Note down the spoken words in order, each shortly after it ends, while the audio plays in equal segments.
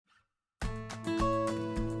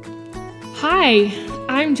Hi,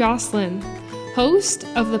 I'm Jocelyn, host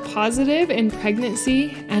of the Positive in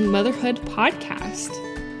Pregnancy and Motherhood podcast.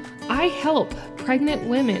 I help pregnant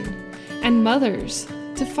women and mothers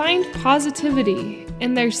to find positivity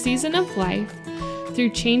in their season of life through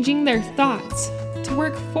changing their thoughts to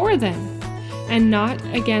work for them and not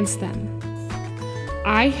against them.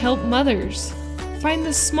 I help mothers find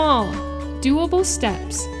the small, doable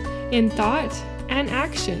steps in thought and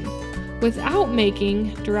action without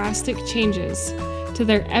making drastic changes to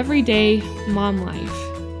their everyday mom life.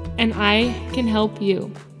 And I can help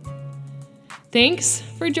you. Thanks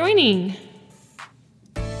for joining.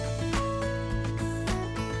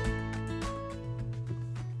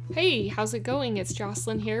 Hey, how's it going? It's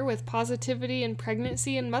Jocelyn here with Positivity in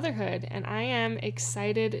Pregnancy and Motherhood, and I am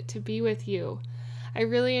excited to be with you. I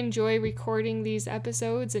really enjoy recording these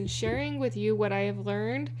episodes and sharing with you what I have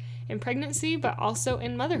learned in pregnancy, but also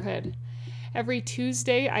in motherhood. Every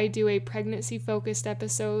Tuesday, I do a pregnancy-focused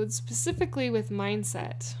episode, specifically with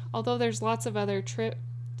mindset, although there's lots of other tricks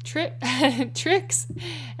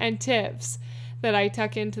and tips that I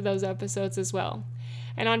tuck into those episodes as well.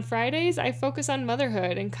 And on Fridays, I focus on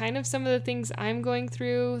motherhood and kind of some of the things I'm going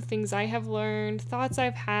through, things I have learned, thoughts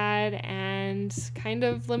I've had, and kind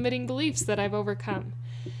of limiting beliefs that I've overcome.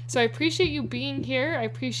 So I appreciate you being here, I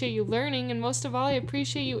appreciate you learning, and most of all, I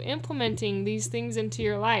appreciate you implementing these things into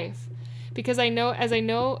your life. Because I know as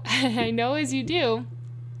you do,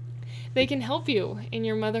 they can help you in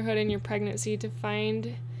your motherhood and your pregnancy to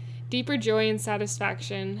find deeper joy and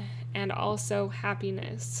satisfaction and also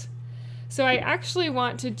happiness. So I actually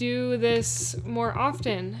want to do this more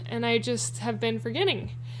often, and I just have been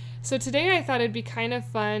forgetting. So today I thought it'd be kind of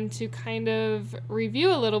fun to kind of review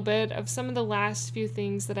a little bit of some of the last few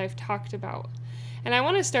things that I've talked about. And I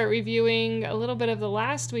want to start reviewing a little bit of the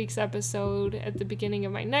last week's episode at the beginning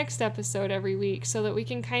of my next episode every week so that we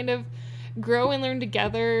can kind of grow and learn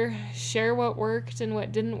together, share what worked and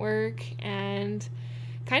what didn't work, and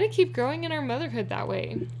kind of keep growing in our motherhood that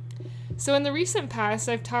way. So in the recent past,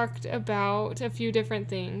 I've talked about a few different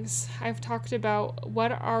things. I've talked about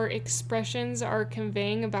what our expressions are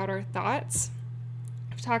conveying about our thoughts.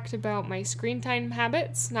 I've talked about my screen time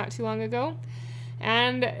habits not too long ago.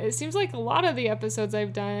 And it seems like a lot of the episodes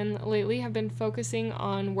I've done lately have been focusing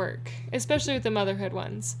on work, especially with the motherhood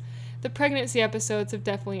ones. The pregnancy episodes have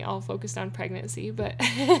definitely all focused on pregnancy, but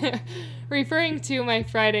referring to my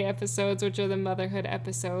Friday episodes, which are the motherhood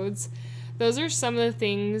episodes, those are some of the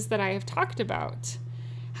things that I have talked about.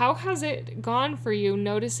 How has it gone for you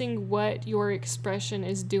noticing what your expression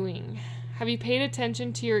is doing? Have you paid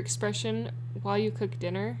attention to your expression while you cook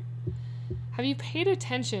dinner? Have you paid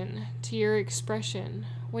attention to your expression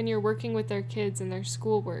when you're working with their kids in their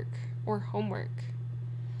schoolwork or homework?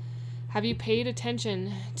 Have you paid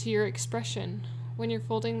attention to your expression when you're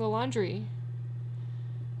folding the laundry?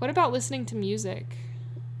 What about listening to music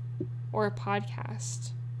or a podcast?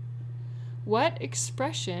 What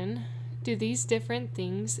expression do these different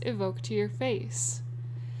things evoke to your face?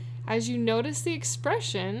 As you notice the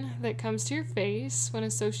expression that comes to your face when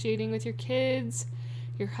associating with your kids,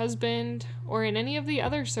 your husband, or in any of the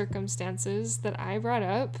other circumstances that I brought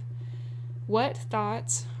up, what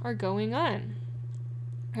thoughts are going on?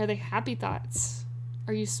 Are they happy thoughts?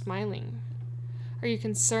 Are you smiling? Are you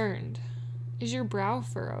concerned? Is your brow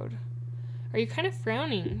furrowed? Are you kind of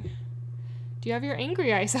frowning? Do you have your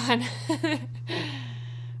angry eyes on?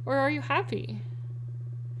 Or are you happy?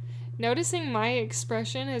 Noticing my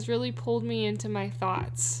expression has really pulled me into my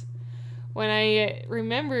thoughts. When I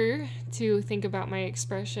remember to think about my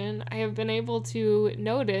expression, I have been able to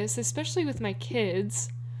notice, especially with my kids,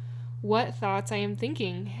 what thoughts I am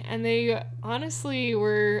thinking. And they honestly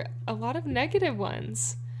were a lot of negative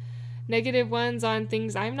ones. Negative ones on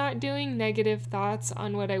things I'm not doing, negative thoughts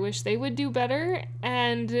on what I wish they would do better.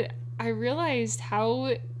 And I realized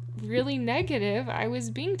how really negative I was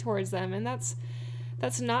being towards them. And that's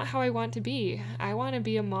not how I want to be. I want to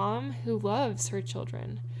be a mom who loves her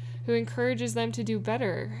children, who encourages them to do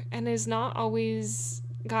better, and has not always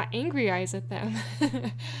got angry eyes at them.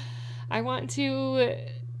 I want to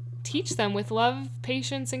teach them with love,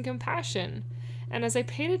 patience, and compassion. And as I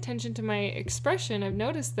paid attention to my expression, I've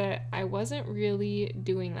noticed that I wasn't really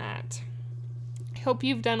doing that. I hope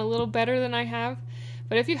you've done a little better than I have,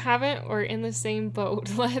 but if you haven't, we're in the same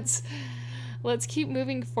boat. Let's keep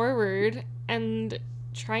moving forward and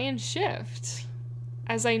try and shift.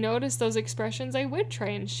 As I noticed those expressions, I would try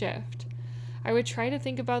and shift. I would try to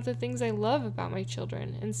think about the things I love about my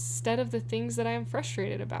children instead of the things that I am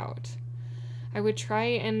frustrated about. I would try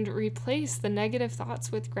and replace the negative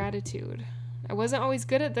thoughts with gratitude. I wasn't always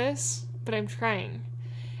good at this, but I'm trying.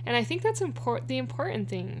 And I think that's the important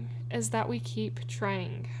thing. is that we keep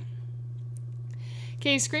trying.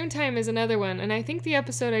 Okay, screen time is another one, and I think the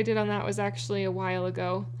episode I did on that was actually a while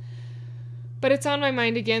ago. But it's on my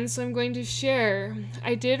mind again, so I'm going to share.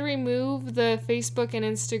 I did remove the Facebook and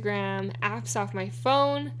Instagram apps off my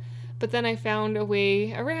phone, but then I found a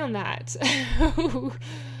way around that.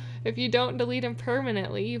 If you don't delete them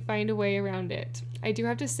permanently, you find a way around it. I do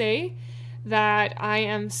have to say that I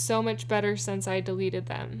am so much better since I deleted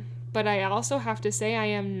them. But I also have to say I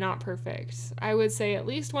am not perfect. I would say at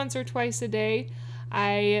least once or twice a day,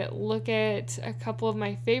 I look at a couple of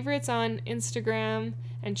my favorites on Instagram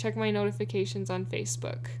and check my notifications on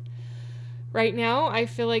Facebook. Right now, I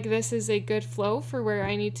feel like this is a good flow for where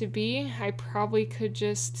I need to be. I probably could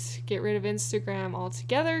just get rid of Instagram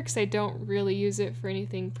altogether because I don't really use it for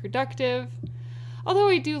anything productive. Although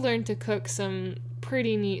I do learn to cook some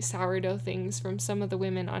pretty neat sourdough things from some of the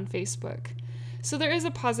women on Facebook. So there is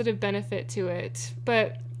a positive benefit to it.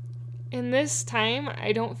 But in this time,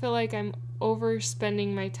 I don't feel like I'm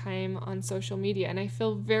overspending my time on social media, and I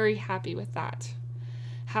feel very happy with that.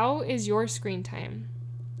 How is your screen time?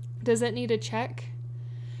 Does it need a check?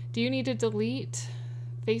 Do you need to delete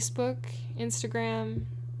Facebook, Instagram,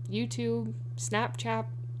 YouTube, Snapchat,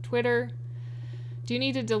 Twitter? Do you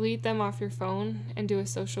need to delete them off your phone and do a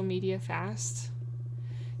social media fast?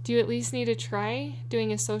 Do you at least need to try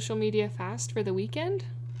doing a social media fast for the weekend?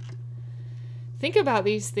 Think about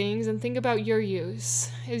these things and think about your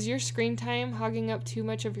use. Is your screen time hogging up too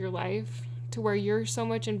much of your life to where you're so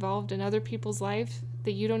much involved in other people's life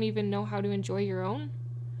that you don't even know how to enjoy your own?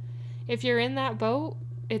 If you're in that boat,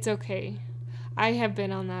 it's okay. I have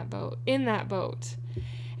been in that boat.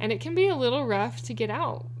 And it can be a little rough to get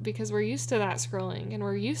out because we're used to that scrolling and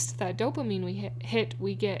we're used to that dopamine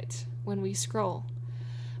we get when we scroll.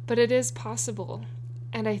 But it is possible.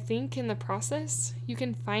 And I think in the process, you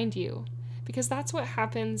can find you. Because that's what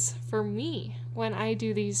happens for me when I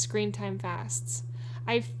do these screen time fasts.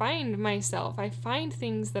 I find myself. I find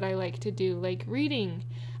things that I like to do, like reading.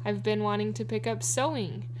 I've been wanting to pick up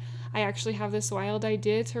sewing. I actually have this wild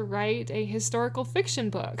idea to write a historical fiction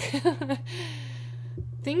book.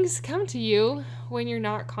 Things come to you when you're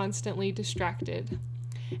not constantly distracted.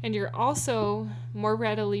 And you're also more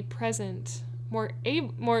readily present, more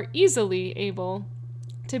easily able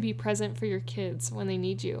to be present for your kids when they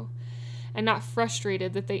need you. And not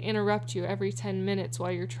frustrated that they interrupt you every 10 minutes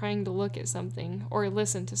while you're trying to look at something or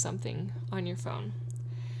listen to something on your phone.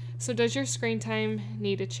 So does your screen time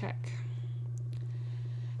need a check?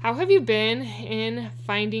 How have you been in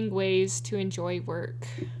finding ways to enjoy work?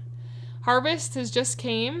 Harvest has just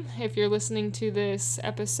came, if you're listening to this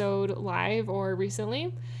episode live or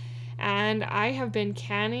recently, and I have been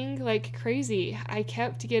canning like crazy. I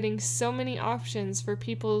kept getting so many options for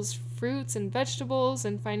people's fruits and vegetables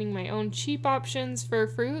and finding my own cheap options for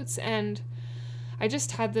fruits, and I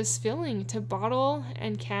just had this feeling to bottle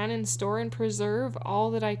and can and store and preserve all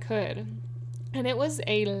that I could. And it was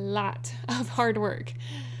a lot of hard work.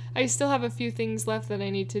 I still have a few things left that I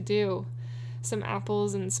need to do. Some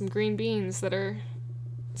apples and some green beans that are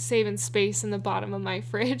saving space in the bottom of my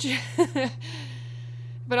fridge.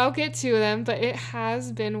 But I'll get to them, but it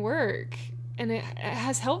has been work. And it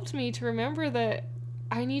has helped me to remember that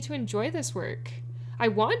I need to enjoy this work. I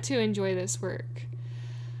want to enjoy this work.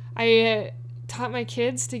 I taught my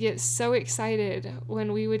kids to get so excited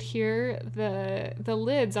when we would hear the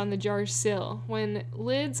lids on the jars seal. When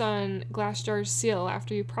lids on glass jars seal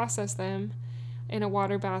after you process them in a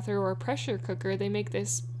water bath or a pressure cooker, they make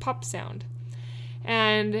this pop sound.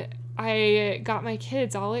 And I got my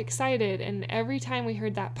kids all excited, and every time we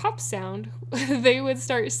heard that pop sound, they would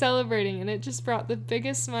start celebrating, and it just brought the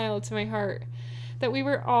biggest smile to my heart that we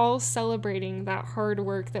were all celebrating that hard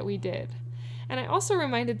work that we did. And I also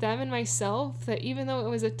reminded them and myself that even though it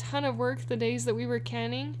was a ton of work the days that we were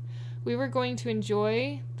canning, we were going to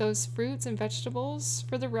enjoy those fruits and vegetables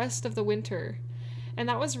for the rest of the winter. And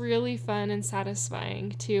that was really fun and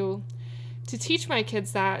satisfying to teach my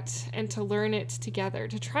kids that and to learn it together,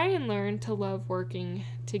 to try and learn to love working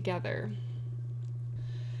together.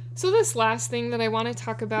 So this last thing that I want to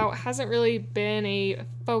talk about hasn't really been a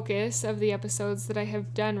focus of the episodes that I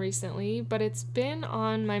have done recently, but it's been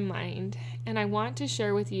on my mind, and I want to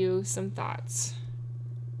share with you some thoughts.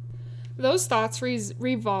 Those thoughts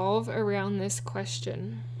revolve around this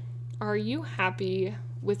question: are you happy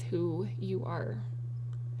with who you are?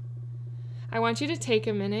 I want you to take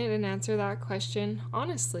a minute and answer that question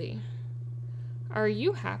honestly. Are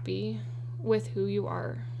you happy with who you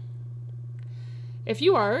are? If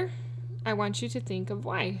you are, I want you to think of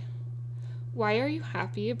why. Why are you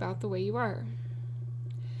happy about the way you are?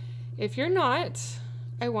 If you're not,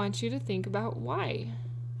 I want you to think about why.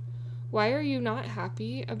 Why are you not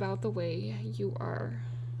happy about the way you are?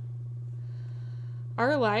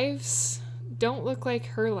 Our lives don't look like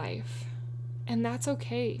her life, and that's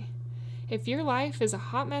okay. If your life is a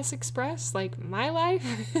hot mess express like my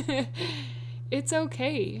life, it's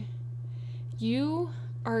okay. You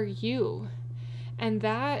are you, and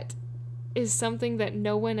that is something that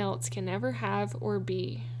no one else can ever have or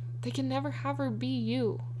be. They can never have or be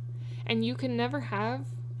you, and you can never have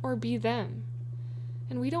or be them.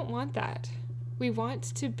 And we don't want that. We want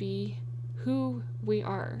to be who we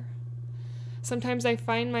are. Sometimes I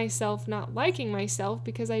find myself not liking myself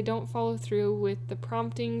because I don't follow through with the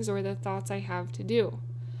promptings or the thoughts I have to do.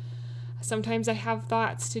 Sometimes I have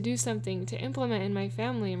thoughts to do something to implement in my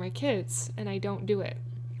family and my kids, and I don't do it.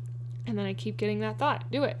 And then I keep getting that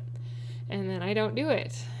thought, do it. And then I don't do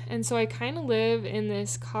it. And so I kind of live in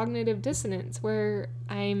this cognitive dissonance where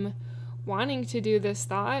I'm wanting to do this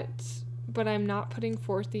thought, but I'm not putting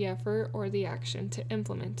forth the effort or the action to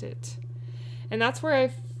implement it. And that's where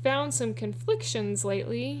I've found some conflictions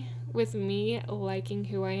lately with me liking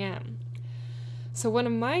who I am. So one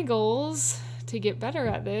of my goals to get better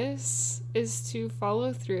at this is to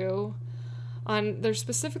follow through on, there's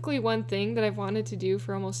specifically one thing that I've wanted to do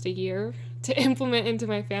for almost a year to implement into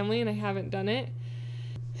my family, and I haven't done it.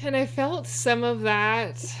 And I felt some of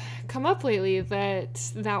that come up lately,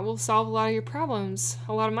 that will solve a lot of your problems,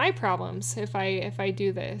 a lot of my problems, if I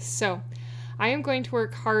do this. So I am going to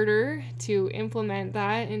work harder to implement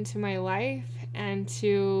that into my life and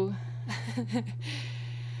to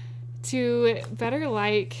to better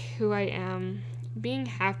like who I am, being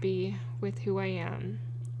happy with who I am.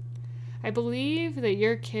 I believe that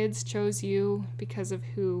your kids chose you because of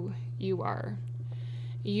who you are.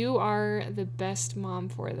 You are the best mom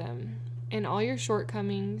for them. In all your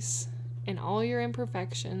shortcomings, in all your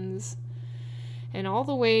imperfections, in all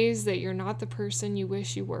the ways that you're not the person you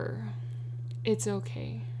wish you were, it's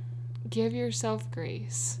okay. Give yourself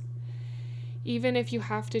grace. Even if you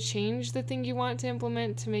have to change the thing you want to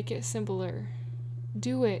implement to make it simpler,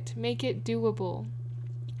 do it. Make it doable.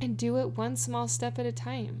 And do it one small step at a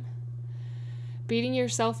time. Beating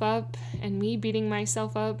yourself up and me beating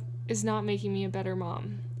myself up is not making me a better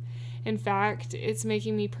mom. In fact, it's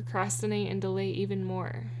making me procrastinate and delay even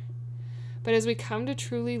more. But as we come to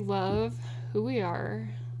truly love who we are,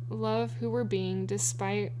 love who we're being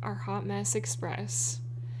despite our hot mess express,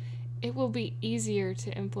 it will be easier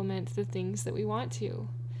to implement the things that we want to,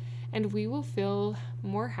 and we will feel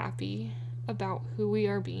more happy about who we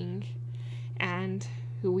are being and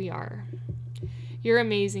who we are. You're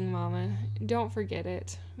amazing, Mama. Don't forget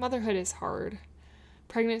it. Motherhood is hard.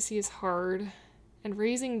 Pregnancy is hard. And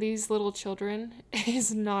raising these little children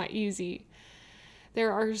is not easy.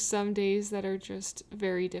 There are some days that are just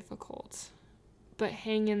very difficult. But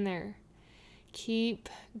hang in there. Keep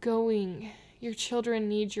going. Your children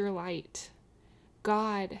need your light.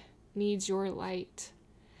 God needs your light.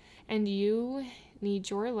 And you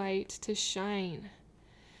need your light to shine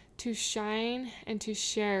and to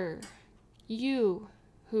share you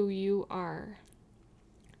who you are.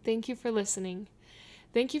 Thank you for listening.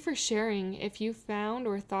 Thank you for sharing if you found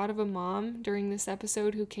or thought of a mom during this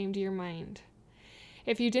episode who came to your mind.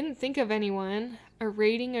 If you didn't think of anyone, a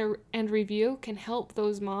rating and review can help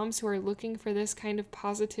those moms who are looking for this kind of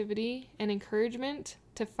positivity and encouragement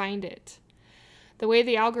to find it. The way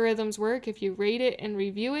the algorithms work, if you rate it and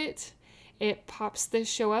review it, it pops this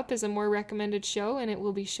show up as a more recommended show and it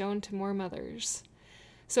will be shown to more mothers.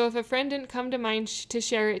 So if a friend didn't come to mind to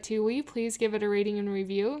share it to, will you please give it a rating and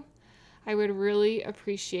review? I would really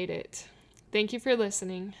appreciate it. Thank you for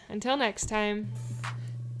listening. Until next time.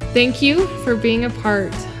 Thank you for being a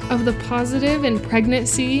part of the Positive in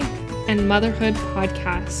Pregnancy and Motherhood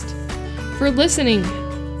podcast, for listening,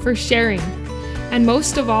 for sharing, and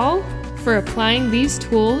most of all, for applying these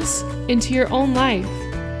tools into your own life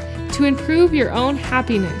to improve your own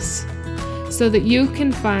happiness so that you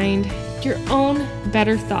can find your own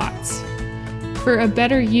better thoughts for a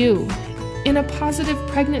better you in a positive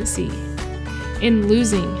pregnancy, in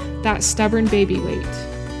losing that stubborn baby weight,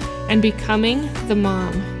 and becoming the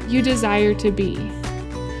mom you desire to be,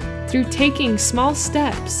 through taking small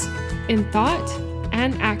steps in thought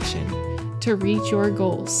and action to reach your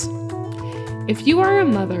goals. If you are a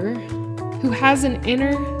mother who has an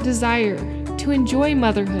inner desire to enjoy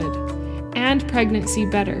motherhood and pregnancy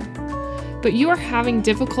better, but you are having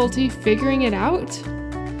difficulty figuring it out,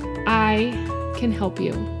 I can help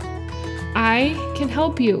you. I can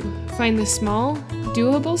help you find the small,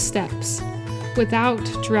 doable steps without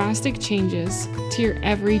drastic changes to your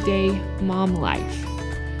everyday mom life.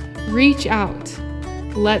 Reach out,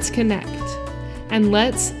 let's connect, and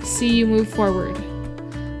let's see you move forward.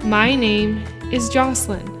 My name is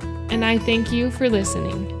Jocelyn, and I thank you for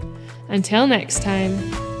listening. Until next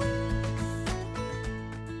time.